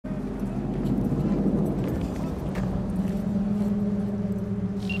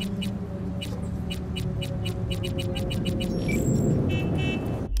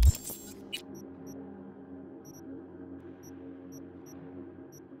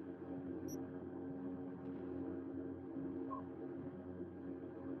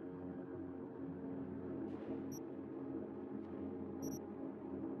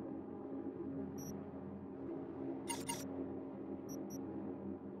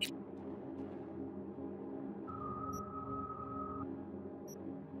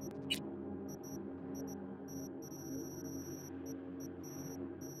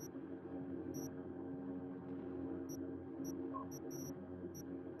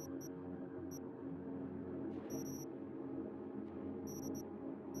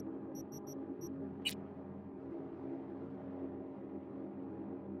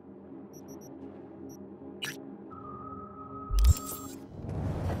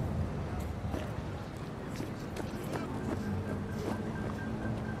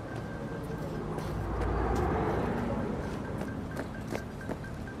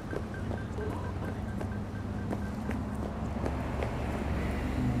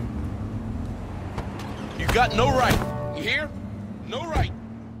got no right. You hear? No right.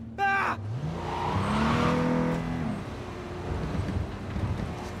 Ah!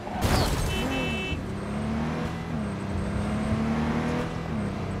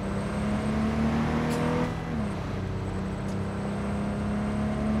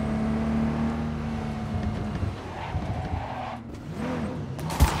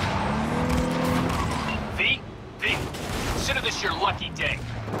 Consider this your lucky day.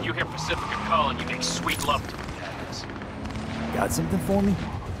 You hear Pacifica call and you make sweet love to it, that is. Got something for me?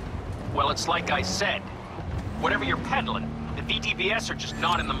 Well, it's like I said. Whatever you're peddling, the VTBS are just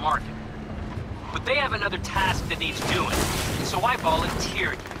not in the market. But they have another task that needs doing, so I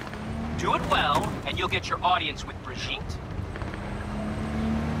volunteered you. Do it well, and you'll get your audience with Brigitte.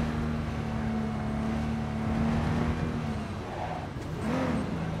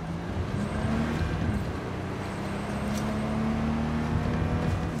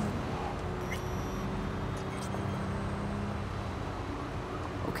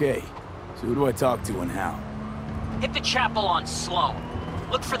 Okay, so who do I talk to and how? Hit the chapel on Sloan.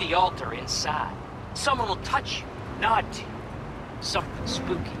 Look for the altar inside. Someone will touch you, nod to you. Something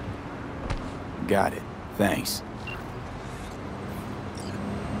spooky. Got it. Thanks.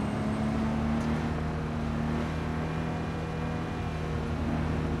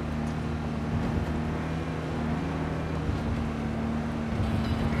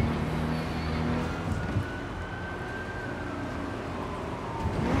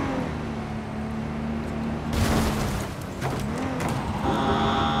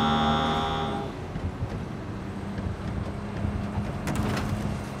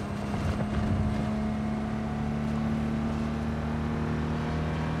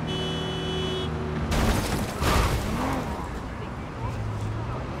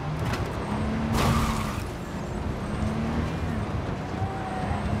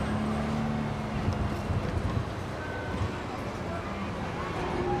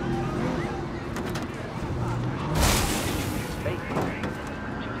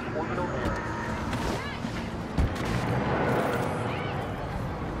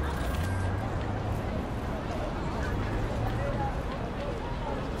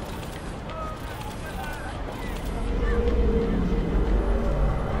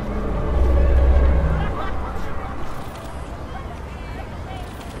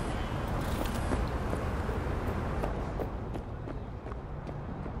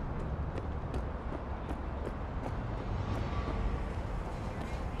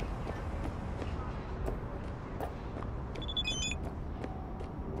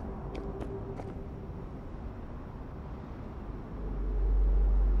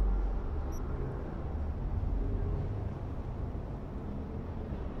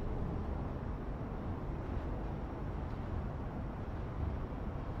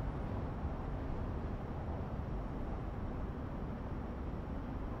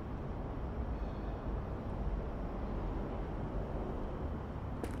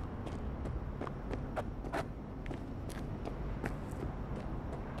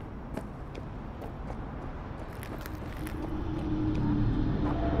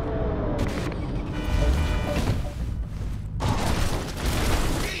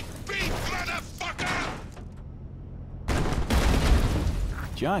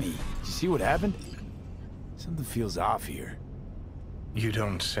 Johnny, did you see what happened? Something feels off here. You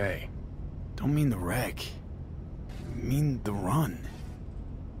don't say. Don't mean the wreck. I mean the run.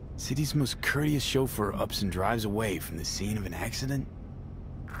 City's most courteous chauffeur ups and drives away from the scene of an accident.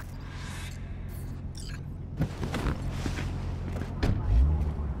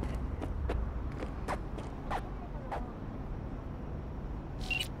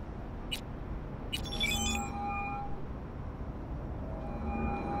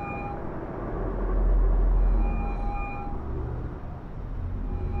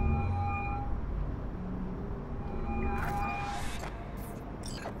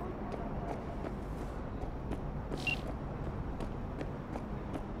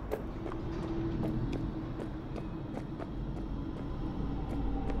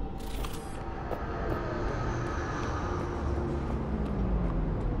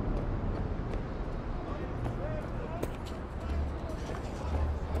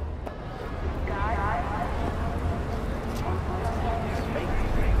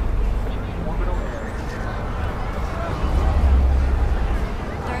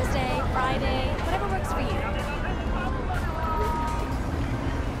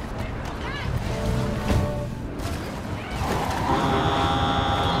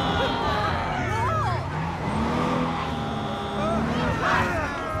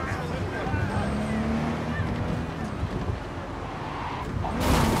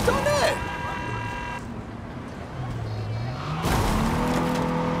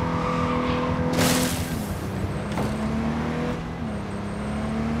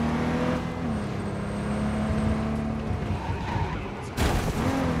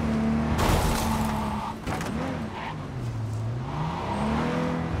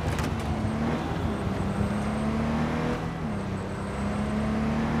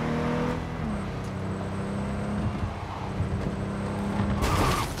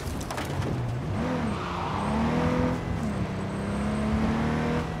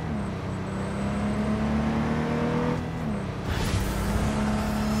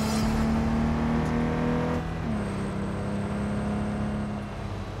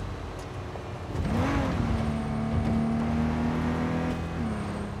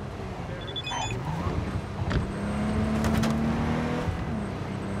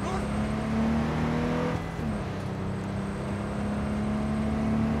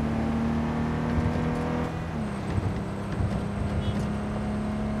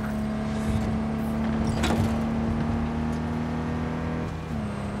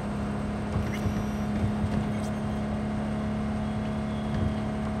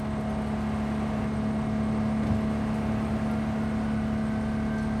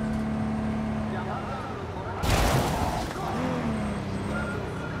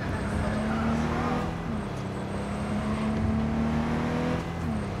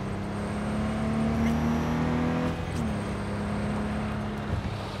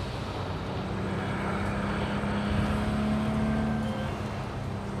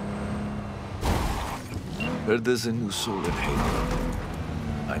 Heard there's a new soul in Halo.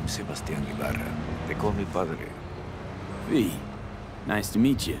 I'm Sebastian Ibarra. They call me Padre. V, nice to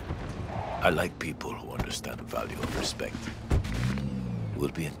meet you. I like people who understand the value of respect. We'll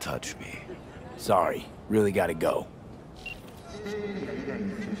be in touch, V. Sorry, really gotta go.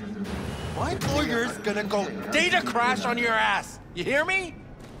 My lawyer's gonna go data crash on your ass. You hear me?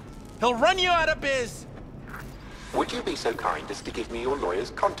 He'll run you out of biz. Would you be so kind as to give me your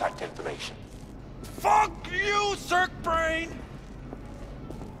lawyer's contact information? Fuck you, Cirque Brain!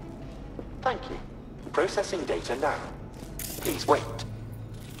 Thank you. Processing data now. Please wait.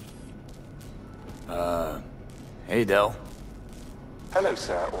 Hey, Del. Hello,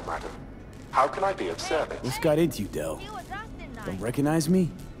 sir or madam. How can I be of service? What's got into you, Del? Don't recognize me?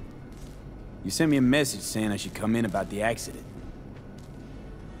 You sent me a message saying I should come in about the accident.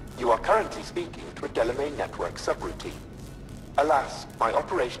 You are currently speaking to a Delamain network subroutine. Alas, my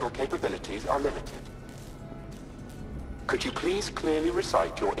operational capabilities are limited. Could you please clearly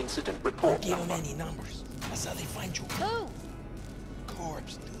recite your incident report Give him number? any numbers. That's how they find you. Who?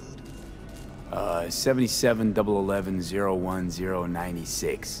 Corpse, dude.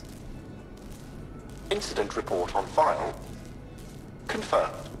 77-11-010-96. Incident report on file.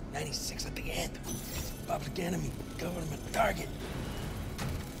 Confirmed. 96 at the end. Public enemy. Government target.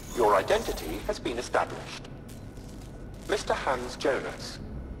 Your identity has been established. Mr. Hans Jonas,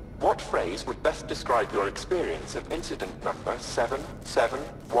 what phrase would best describe your experience of incident number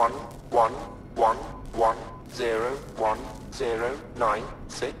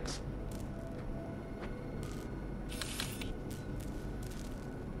 771111101096?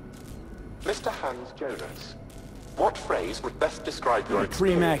 Mr. Hans Jonas, what phrase would best describe your A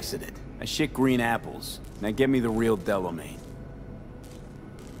cream experience? accident. I shit green apples. Now get me the real Delamain.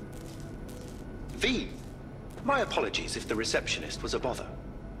 V. My apologies if the receptionist was a bother.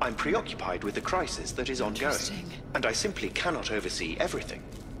 I'm preoccupied with the crisis that is ongoing, and I simply cannot oversee everything.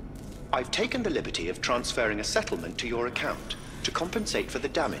 I've taken the liberty of transferring a settlement to your account to compensate for the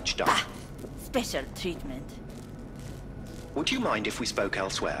damage done. Special treatment. Would you mind if we spoke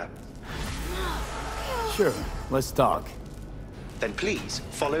elsewhere? Sure, let's talk. Then please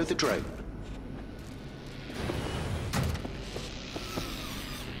follow the drone.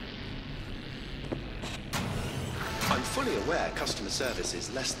 I'm fully aware customer service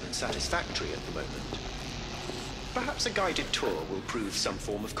is less than satisfactory at the moment. Perhaps a guided tour will prove some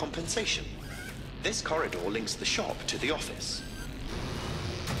form of compensation. This corridor links the shop to the office.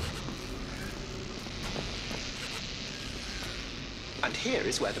 And here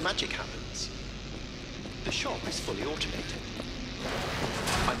is where the magic happens. The shop is fully automated.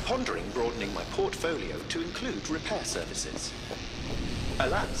 I'm pondering broadening my portfolio to include repair services.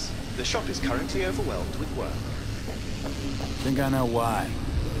 Alas, the shop is currently overwhelmed with work. Think I know why.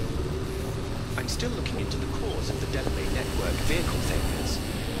 I'm still looking into the cause of the Delamain network vehicle failures.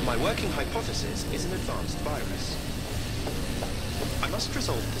 My working hypothesis is an advanced virus. I must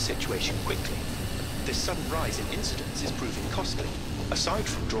resolve the situation quickly. This sudden rise in incidents is proving costly, aside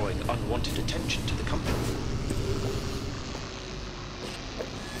from drawing unwanted attention to the company.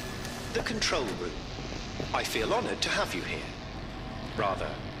 The control room. I feel honored to have you here. Rather,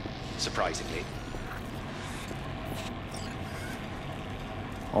 surprisingly.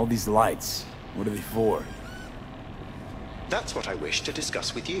 All these lights, what are they for? That's what I wish to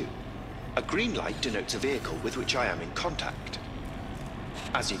discuss with you. A green light denotes a vehicle with which I am in contact.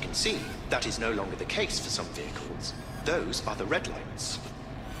 As you can see, that is no longer the case for some vehicles. Those are the red lights.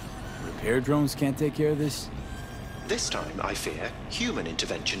 Repair drones can't take care of this? This time, I fear, human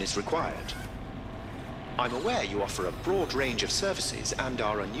intervention is required. I'm aware you offer a broad range of services and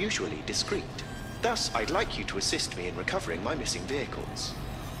are unusually discreet. Thus, I'd like you to assist me in recovering my missing vehicles.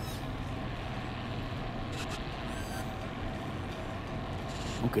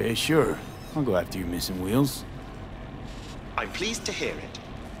 Okay, sure. I'll go after your missing wheels. I'm pleased to hear it.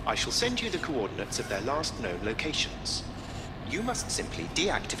 I shall send you the coordinates of their last known locations. You must simply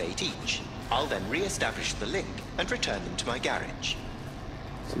deactivate each. I'll then re-establish the link and return them to my garage.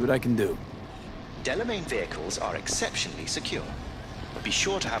 See what I can do. Delamain vehicles are exceptionally secure. Be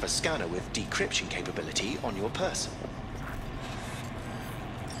sure to have a scanner with decryption capability on your person.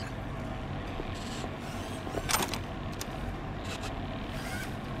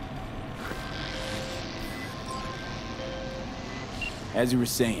 As you were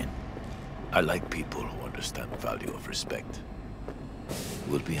saying. I like people who understand the value of respect.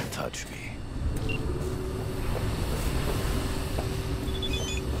 We'll be in touch, V.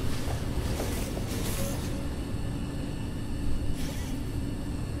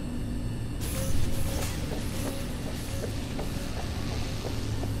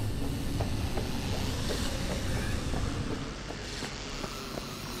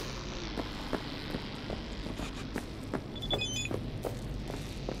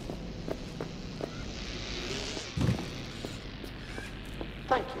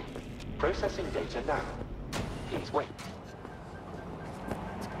 Processing data now. Please wait.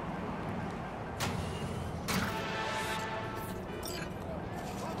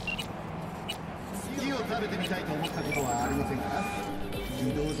 木を食べてみたいと思ったことはありませんか？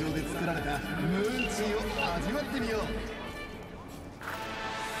移動上で作られたムーンチーを味わってみよ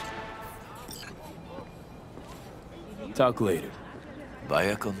う。Talk later.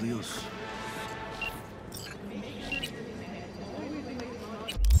 Vaya con Dios.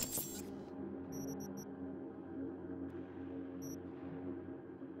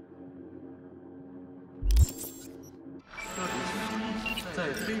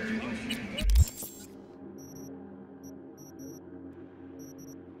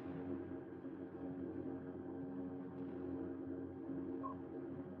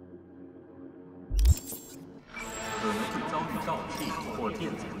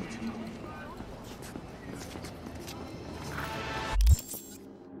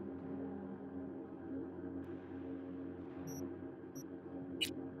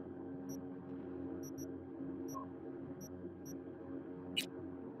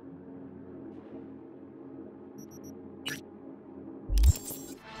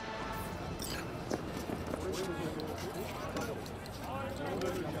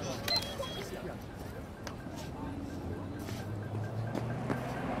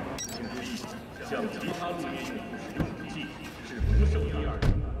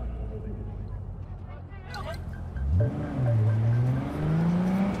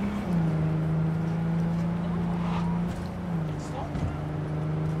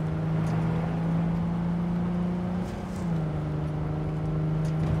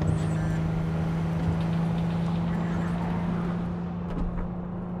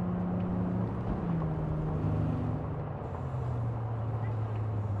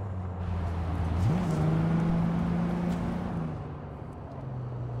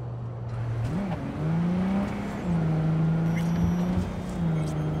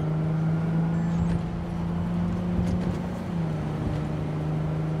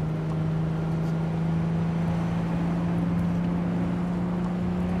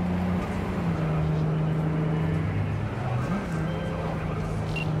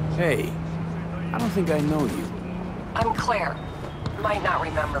 Hey, I don't think I know you. I'm Claire. Might not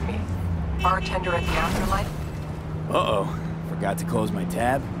remember me. Bartender at the Afterlife? Uh-oh. Forgot to close my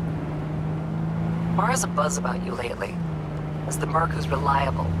tab? Bar has a buzz about you lately. As the merc who's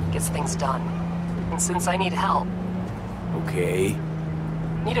reliable, gets things done. And since I need help... Okay.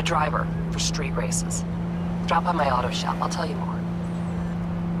 Need a driver for street races. Drop by my auto shop, I'll tell you more.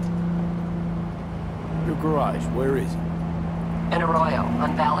 Your garage, where is it? In Arroyo,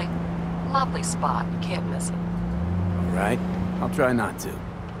 on Valley. Lovely spot, can't miss it. Alright, I'll try not to.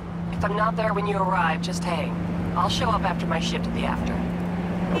 If I'm not there when you arrive, just hang. I'll show up after my shift at the After.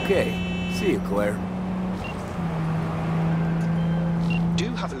 Okay, see you, Claire. Do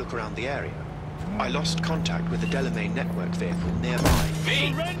have a look around the area. I lost contact with the Delamain network vehicle nearby.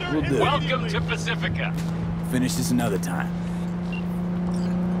 V, Will do. welcome to Pacifica. Finish this another time.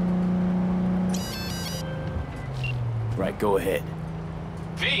 Right, go ahead.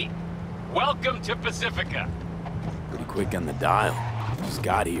 V, welcome to Pacifica. Pretty quick on the dial. Just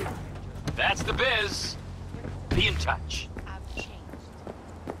got here. That's the biz. Be in touch.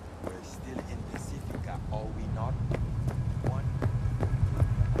 We're still in Pacifica, are we not? One.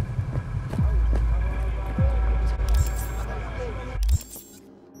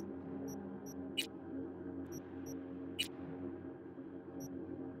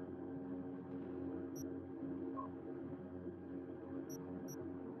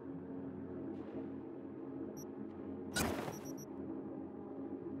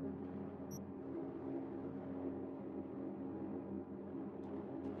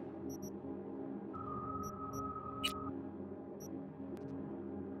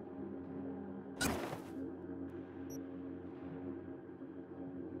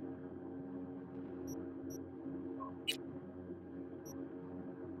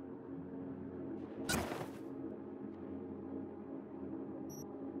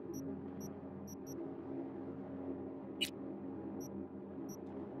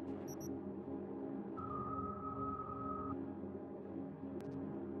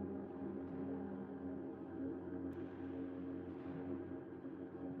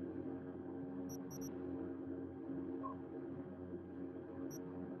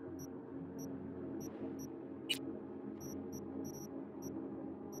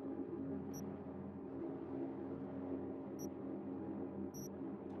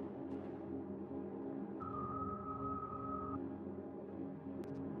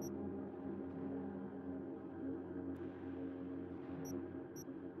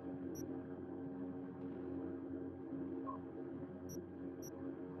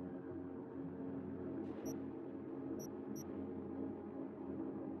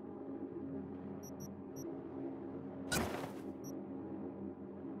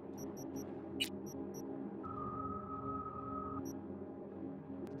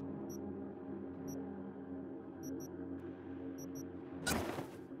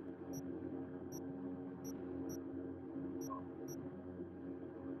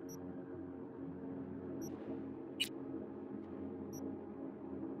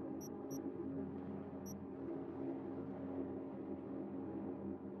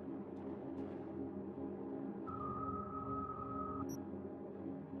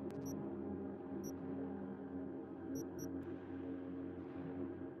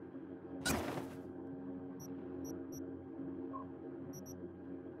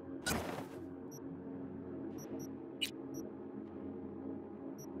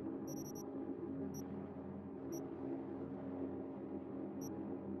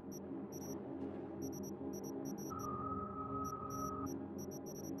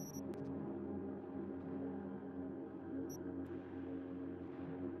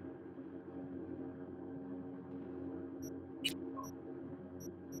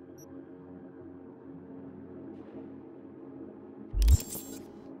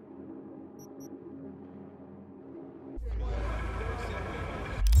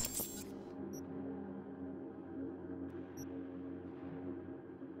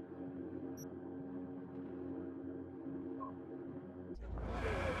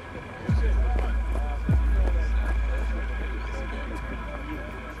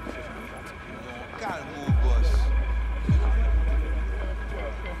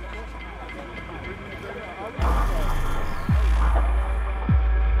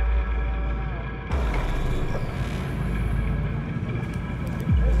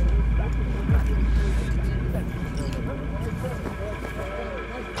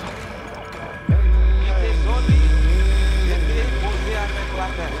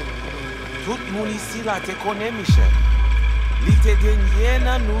 Tout le monde ici là te connaît, Michel. L'été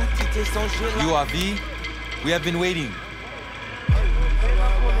dernier, nous, tu t'es songé là. You are V? We have been waiting.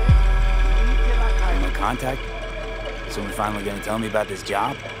 No contact? Someone finally gonna tell me about this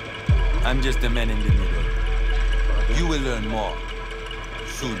job? I'm just a man in the middle. You will learn more.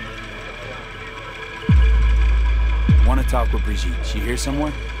 Soon. Want to talk with Brigitte. She here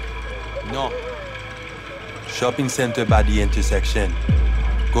somewhere? No. Shopping center by the intersection.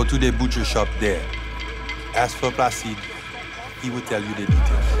 Go to the butcher shop there. Ask for Placide. He will tell you the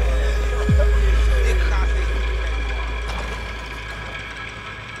details.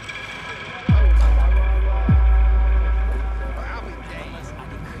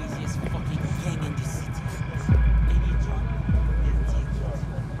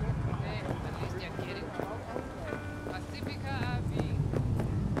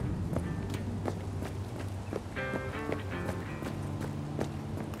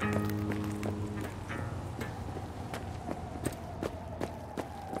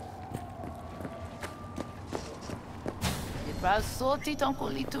 Pas sorti tant qu'on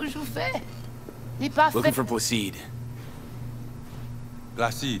l'a toujours fait. Il pas Looking fait. for Placide.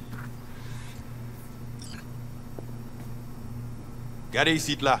 Placide. Regardez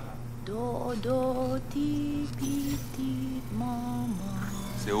ici, là. Do, ti, pi, ti, maman.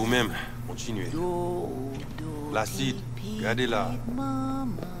 C'est vous-même. Continuez. Do, Placide, regardez là.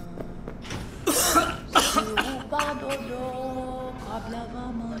 maman. Pas dodo, kabla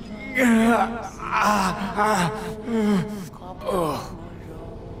va manger.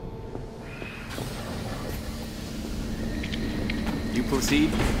 You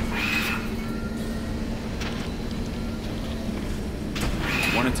Placide?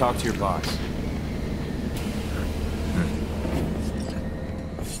 Want to talk to your boss.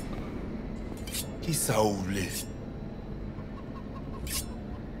 Qui ça ouvre?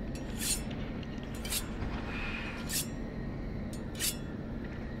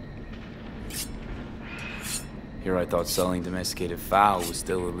 Here I thought selling domesticated fowl was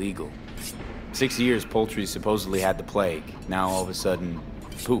still illegal. 6 years poultry supposedly had the plague. Now all of a sudden,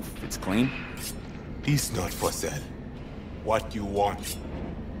 poof, it's clean? It's not for sale. What you want?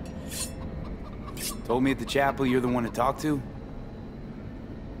 Told me at the chapel you're the one to talk to?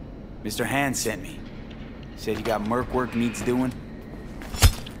 Mr. Hand sent me. Said you got merc work needs doing?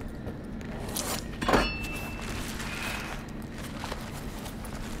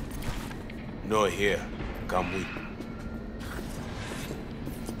 No here. Come with.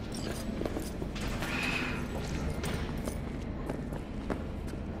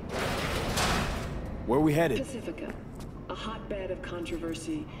 Where are we headed? Pacifica. A hotbed of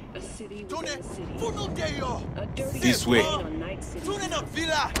controversy. A city within a city. A dirty This way. on Night City.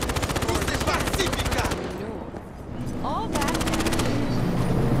 Villa. This is Pacifica. All that.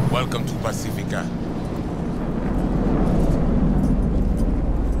 Welcome to Pacifica.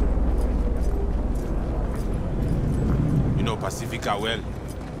 You know Pacifica well?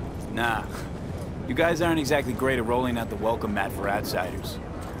 Nah. You guys aren't exactly great at rolling out the welcome mat for outsiders.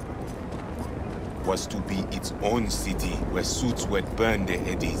 Was to be its own city where suits would burn their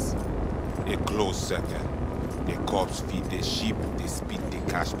headies. A closed circle. The cops feed the sheep, they spit the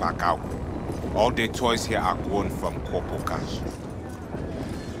cash back out. All the toys here are grown from corpo cash.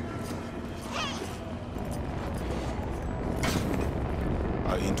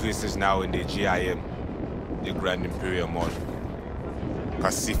 Our interest is now in the GIM, the Grand Imperial Mall.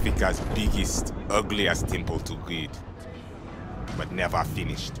 Pacifica's biggest, ugliest temple to greed. But never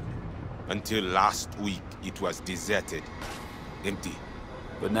finished. Until last week, it was deserted. Empty.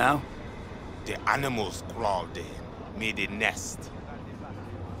 But now? The animals crawled there, made a nest.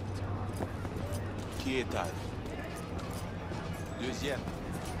 Qui étage? Deuxième.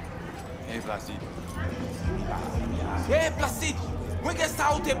 Hey, Placide. Hey, Placide. Moi, qu'est-ce que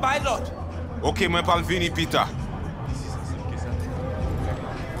ça ou t'es bailot? Ok, moi parle vini, Peter.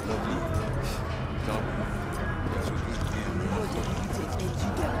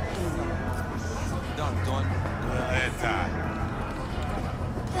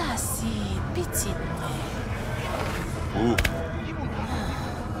 Placide, petite moi. Où?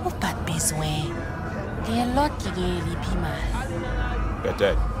 Ou pas de besoin. Il y a l'autre qui gagne les pi mal.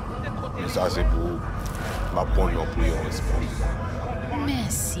 Peut-être. Mais ça, c'est pour ma bonne non plus en response.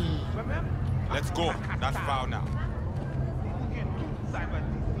 Merci. Let's go. That's foul now.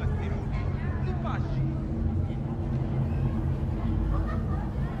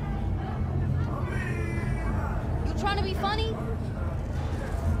 You trying to be funny?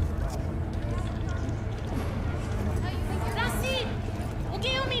 Placide! Ok,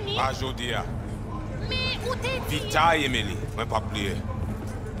 on mini? Ah, Jodia. Mais où t'es? Vita, Emily. Moi, pas plié.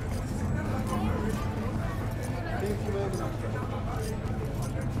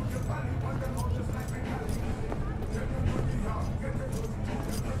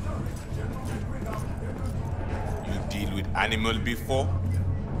 You deal with animal before?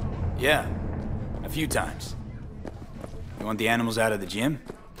 Yeah, a few times. You want the animals out of the gym?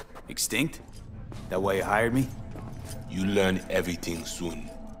 Extinct? That why you hired me? You learn everything soon.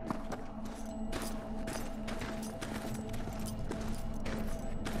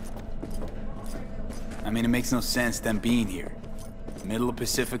 I mean, it makes no sense them being here. Middle of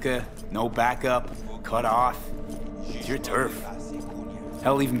Pacifica, no backup, cut off. It's your turf.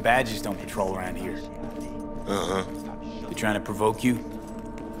 Hell, even badges don't patrol around here. Uh-huh. They trying to provoke you?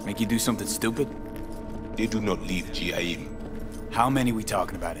 Make you do something stupid? They do not leave GIM. How many we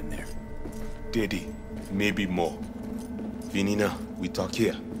talking about in there? 30, maybe more. Vinina, we talk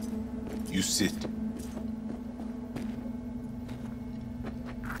here. You sit.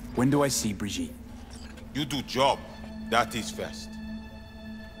 When do I see Brigitte? You do job. That is first.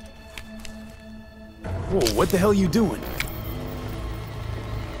 Whoa, what the hell are you doing?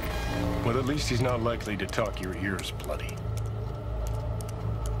 Well, at least he's not likely to talk your ears bloody.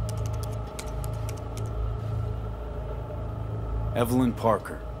 Evelyn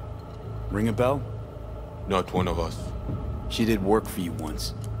Parker. Ring a bell? Not one of us. She did work for you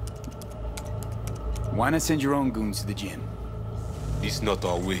once. Why not send your own goons to the gym? This not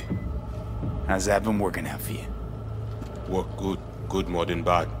our way. How's that been working out for you? Work good. Good more than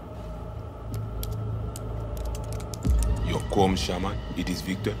bad. Your calm shaman, it is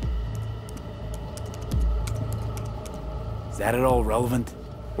Victor. Is that at all relevant?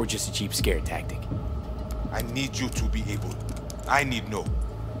 Or just a cheap scare tactic? I need you to be able. I need know.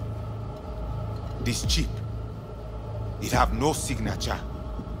 This chip. It have no signature.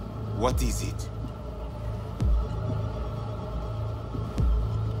 What is it?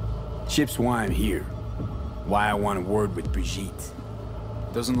 Chip's why I'm here. Why I want a word with Brigitte.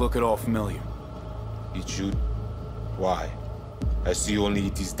 Doesn't look at all familiar. It should. Why? I see only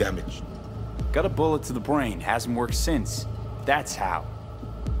it is damaged. Got a bullet to the brain. Hasn't worked since. That's how.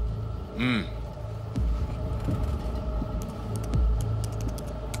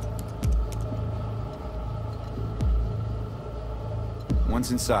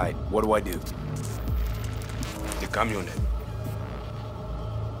 Once inside, what do I do? The camionette.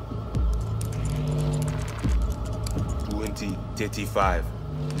 2035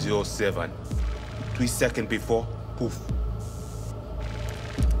 07. 3 seconds before, poof.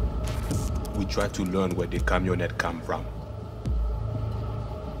 We try to learn where the camionette come from.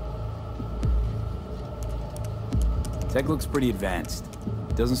 Tech looks pretty advanced.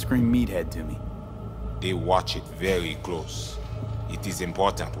 Doesn't scream meathead to me. They watch it very close. It is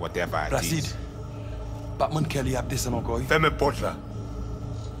important, whatever it Placide. is. Batman Kelly a descend encore. Fais-moi porte là.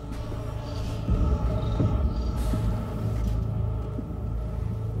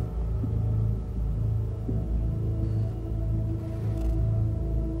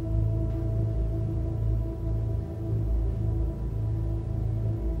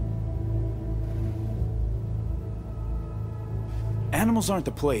 Animals aren't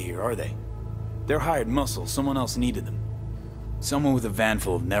the play here, are they? They're hired muscle. Someone else needed them. Someone with a van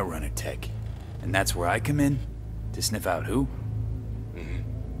full of Netrunner tech. And that's where I come in? To sniff out who?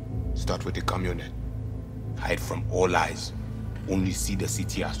 Start with the camionette. Hide from all eyes. Only see the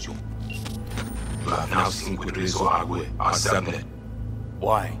situation. You have now synced with Rizzo Agwe, our subnet.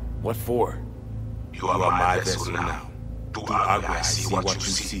 Why? What for? You are my vessel now. To Agwe, I see what you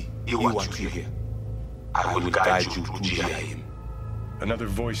see. Hear what you hear. I will guide you to GIM. Another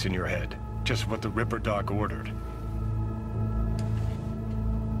voice in your head. Just what the Ripper Doc ordered.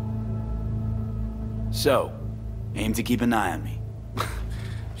 So, aim to keep an eye on me.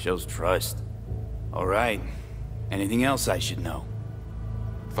 Shows trust. All right. Anything else I should know?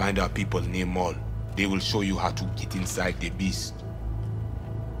 Find our people near Mall. They will show you how to get inside the beast.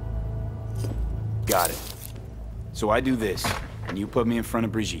 Got it. So I do this, and you put me in front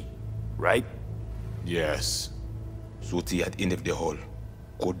of Brigitte, right? Yes. Suti at end of the hall.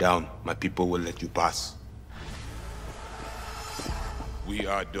 Go down. My people will let you pass. We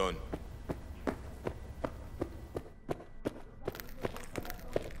are done.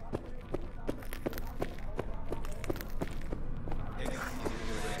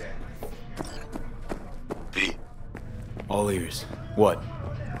 V. All ears. What?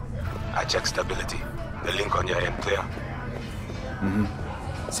 I checked stability. The link on your end clear.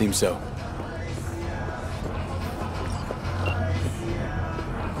 Seems so.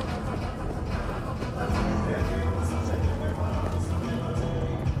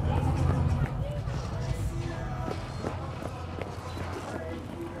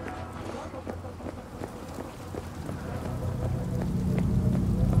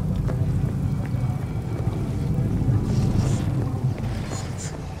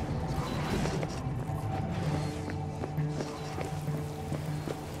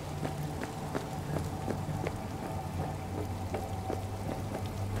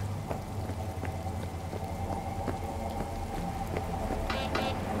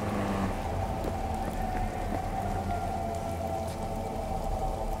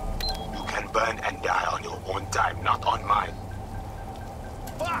 burn and die on your own time, not on mine.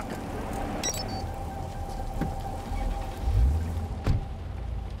 Fuck!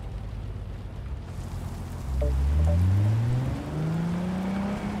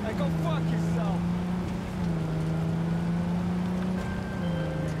 Hey, go fuck yourself!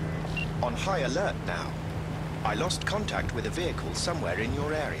 On high alert now. I lost contact with a vehicle somewhere in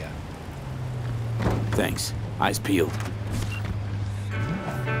your area. Thanks. Eyes peeled.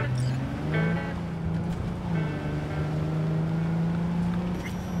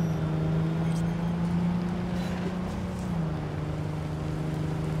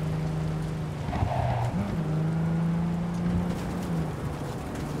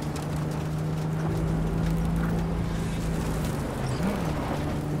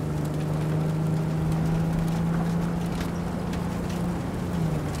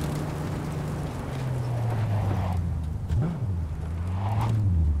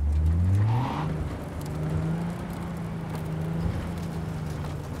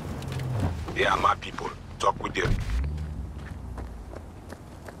 They are my people. Talk with them.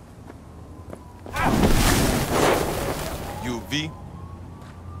 You, V?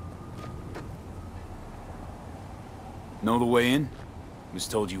 Know the way in? Was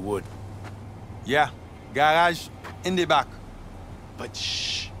told you would. Yeah. Garage in the back. But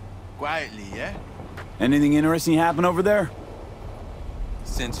shh. Quietly, yeah? Anything interesting happen over there?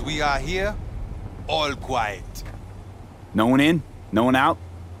 Since we are here, all quiet. No one in? No one out?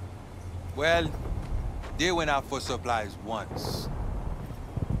 Well, they went out for supplies once.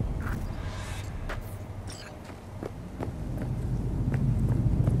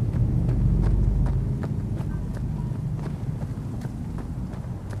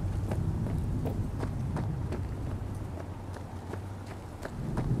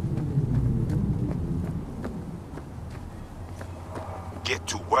 Get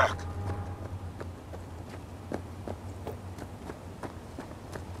to work.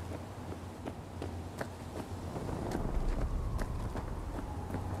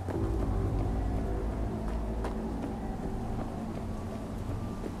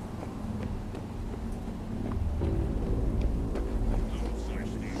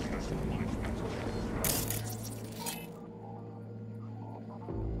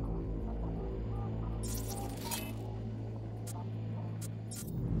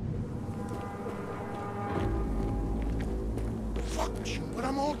 Fuck you, but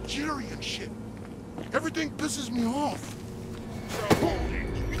I'm all jittery and shit. Everything pisses me off. So hold it.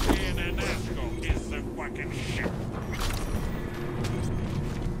 Being an asshole is the fucking shit.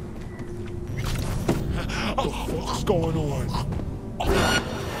 What the fuck's going on?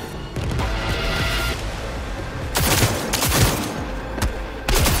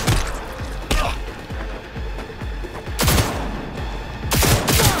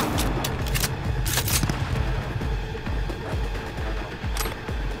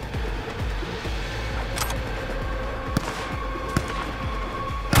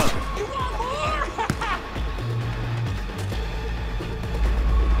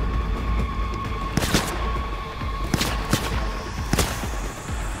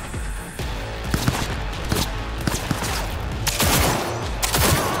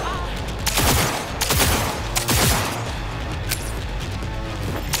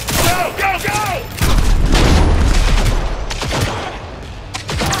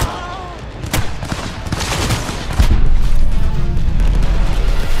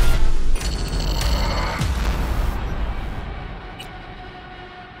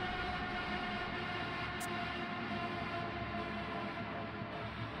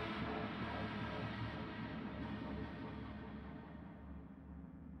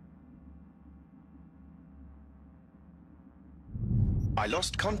 I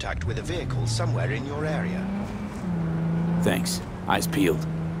lost contact with a vehicle somewhere in your area. Thanks. Eyes peeled.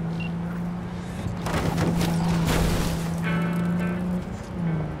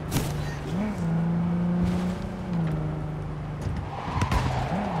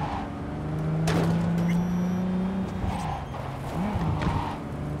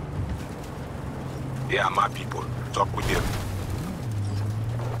 They are my people. Talk with them.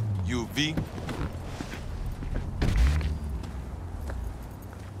 You, V?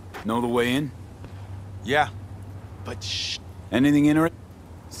 Know the way in? Yeah. But shh. Anything interesting?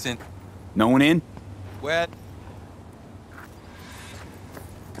 Since... No one in? Well...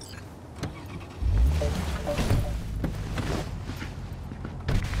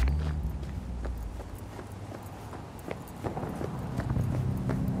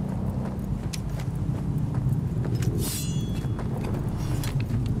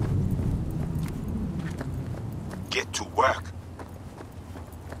 Get to work.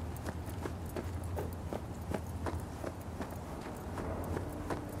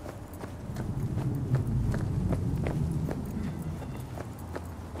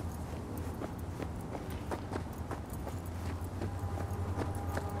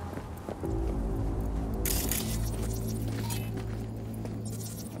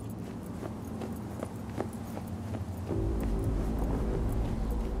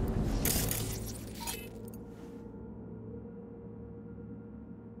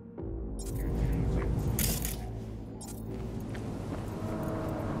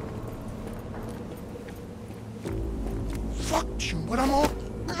 hurt you, but I'm all...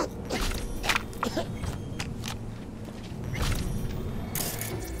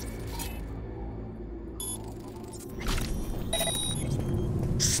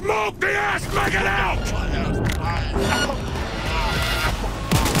 Smoke the ass maggot out!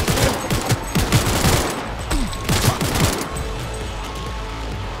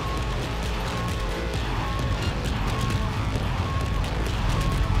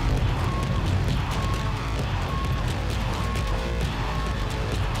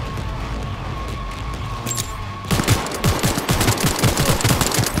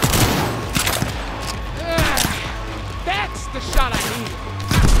 That's the shot I need.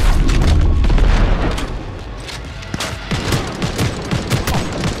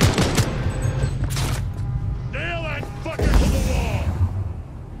 Nail that fucker to the wall!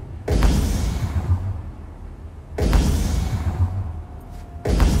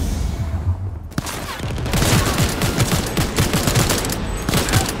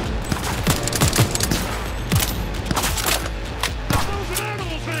 There's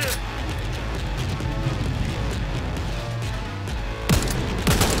animals here!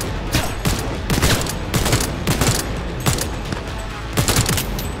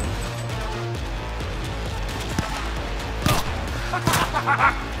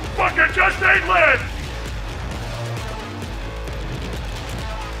 Fucker just ain't lit!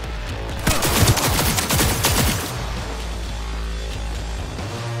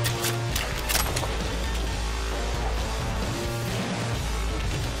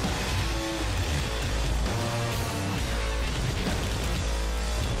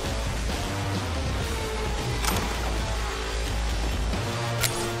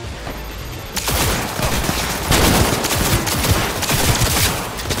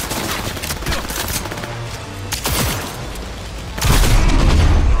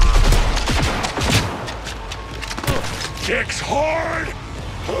 Kicks hard!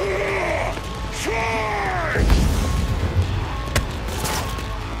 Charge!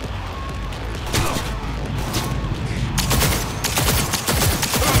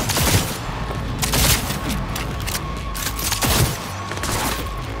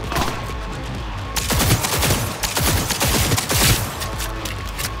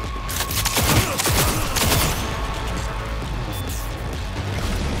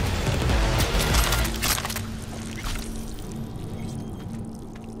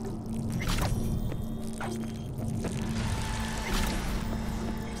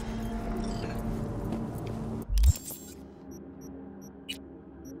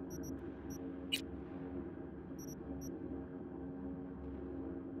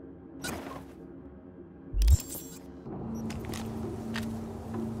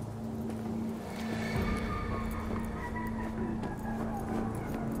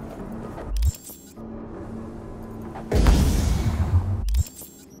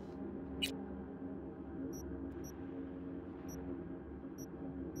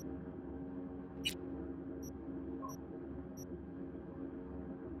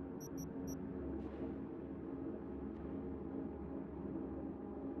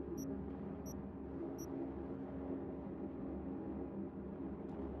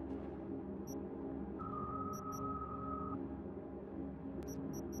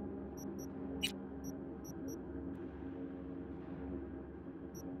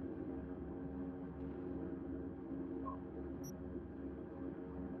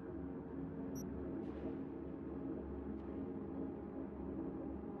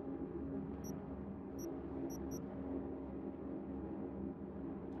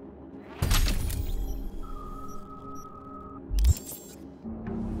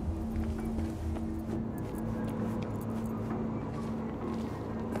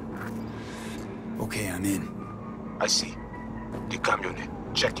 Okay, I'm in. I see. The camionette.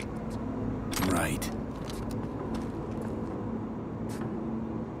 Check it. Right.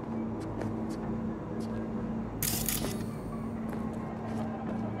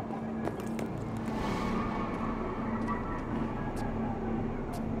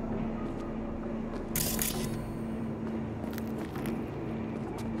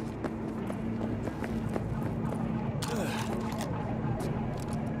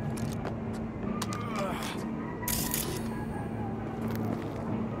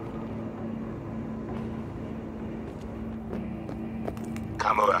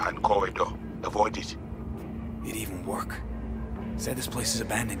 Camera and corridor. Avoid it. It even work. Said this place is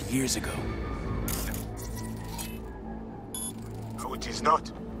abandoned years ago. No, it is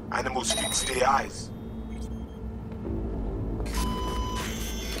not. Animals fix their eyes.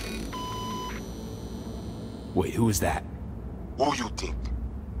 Wait, who is that? Who you think?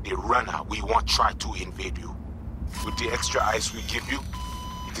 The runner we want try to invade you. With the extra ice we give you,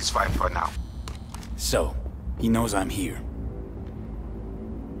 it is fine for now. So, he knows I'm here.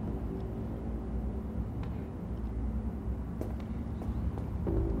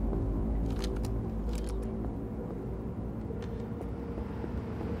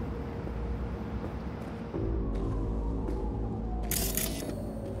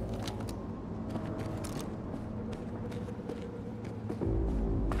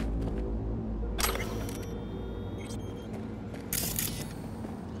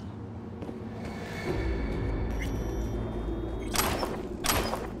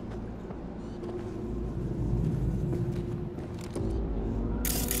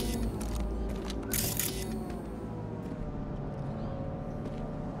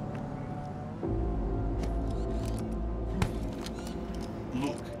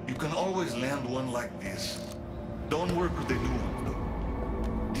 Look, you can always land one like this. Don't work with the new one,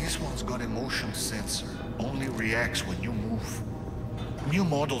 though. This one's got a motion sensor. Only reacts when you move. New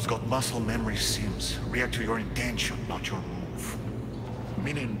models got muscle memory sims. React to your intention, not your move.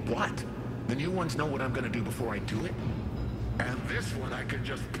 Meaning what? The new ones know what I'm gonna do before I do it? And this one I can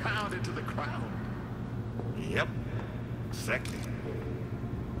just pound into the ground. Yep. Exactly.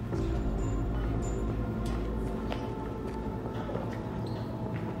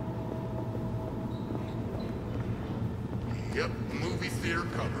 Yep, movie theater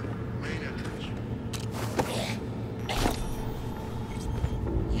covered. Main entrance.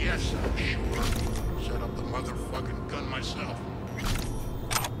 Yes, I'm sure. Set up the motherfucking gun myself.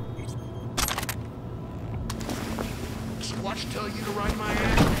 Squatch tell you to ride my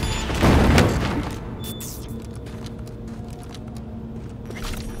ass?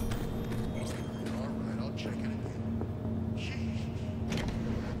 Alright, I'll check it again.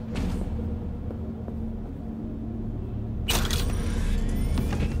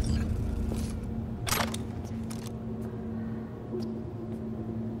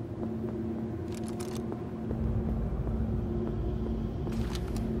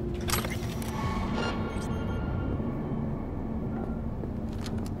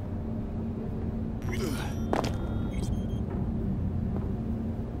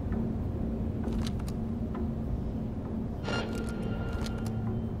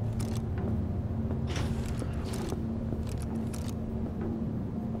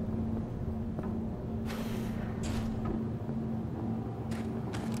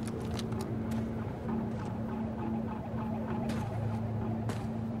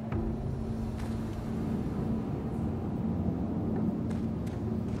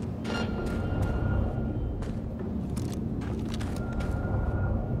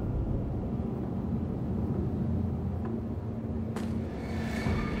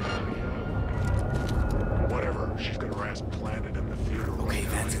 She's got her ass planted in the theater. Okay,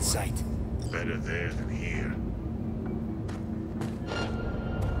 that's in sight. Better there than here.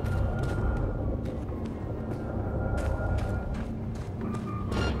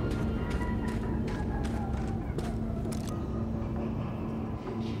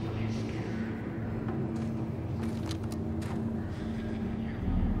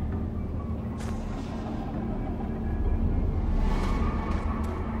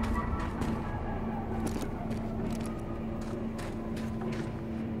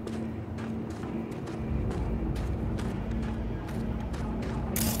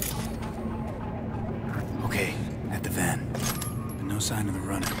 Okay, at the van. But no sign of the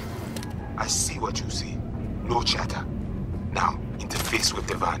runner. I see what you see. No chatter. Now, interface with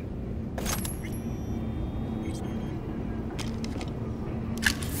the van.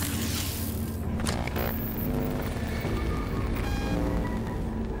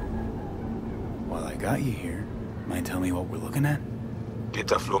 While I got you here, mind tell me what we're looking at?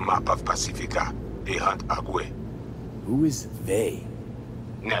 Data flow map of Pacifica. They hunt Agwe. Who is they?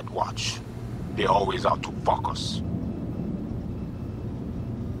 Netwatch. They always out to fuck us.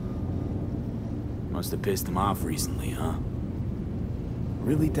 Must have pissed them off recently, huh?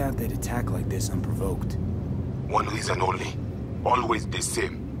 Really doubt they'd attack like this unprovoked. One reason only. Always the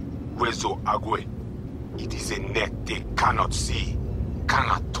same. Rezo Agwe. It is a net they cannot see,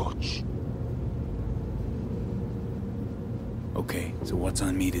 cannot touch. Okay, so what's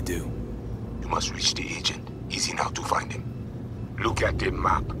on me to do? You must reach the agent. Easy now to find him. Look at the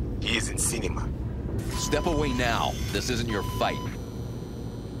map. He is in cinema. Step away now. This isn't your fight.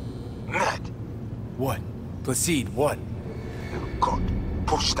 Ned! What? Placide, what? God,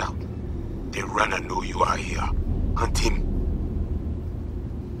 pushed out. The runner know you are here. Hunt him.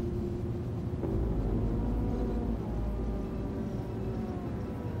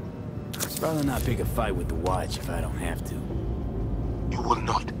 I'd rather not pick a fight with the Watch if I don't have to. You will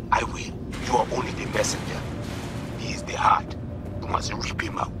not. I will. You are only the messenger. is the heart. You must rip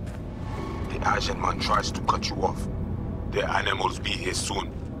him out. The Asian man tries to cut you off. The animals be here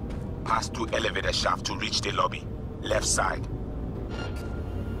soon. Pass through elevator shaft to reach the lobby. Left side.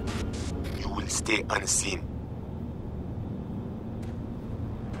 You will stay unseen.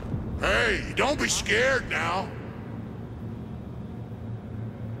 Hey, don't be scared now.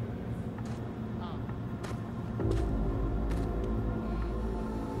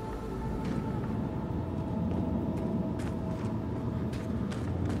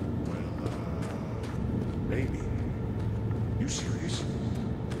 Baby, you serious?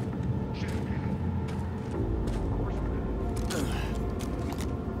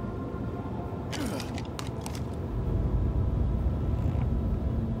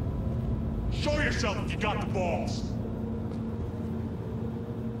 Show yourself if you got the balls.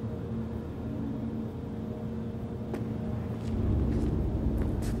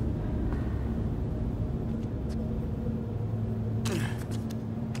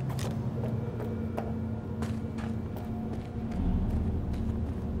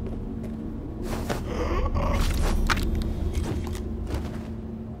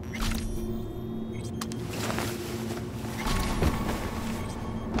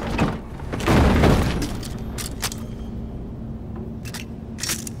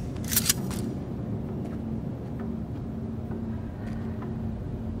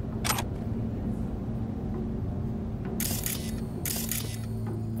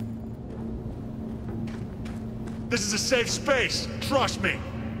 This is a safe space. Trust me.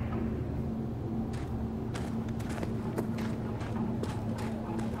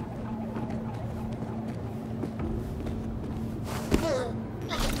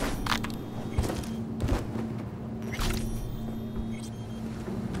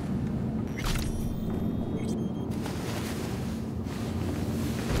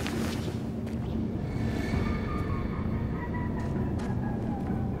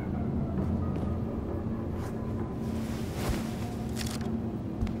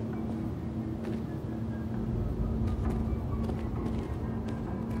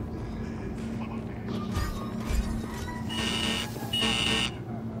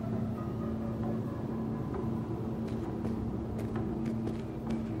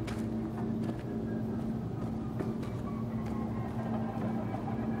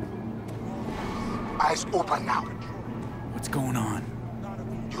 Eyes open now. What's going on?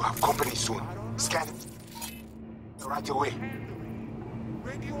 You have company soon. Scan it. Right away.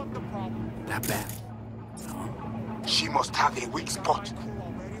 That bad? She must have a weak spot.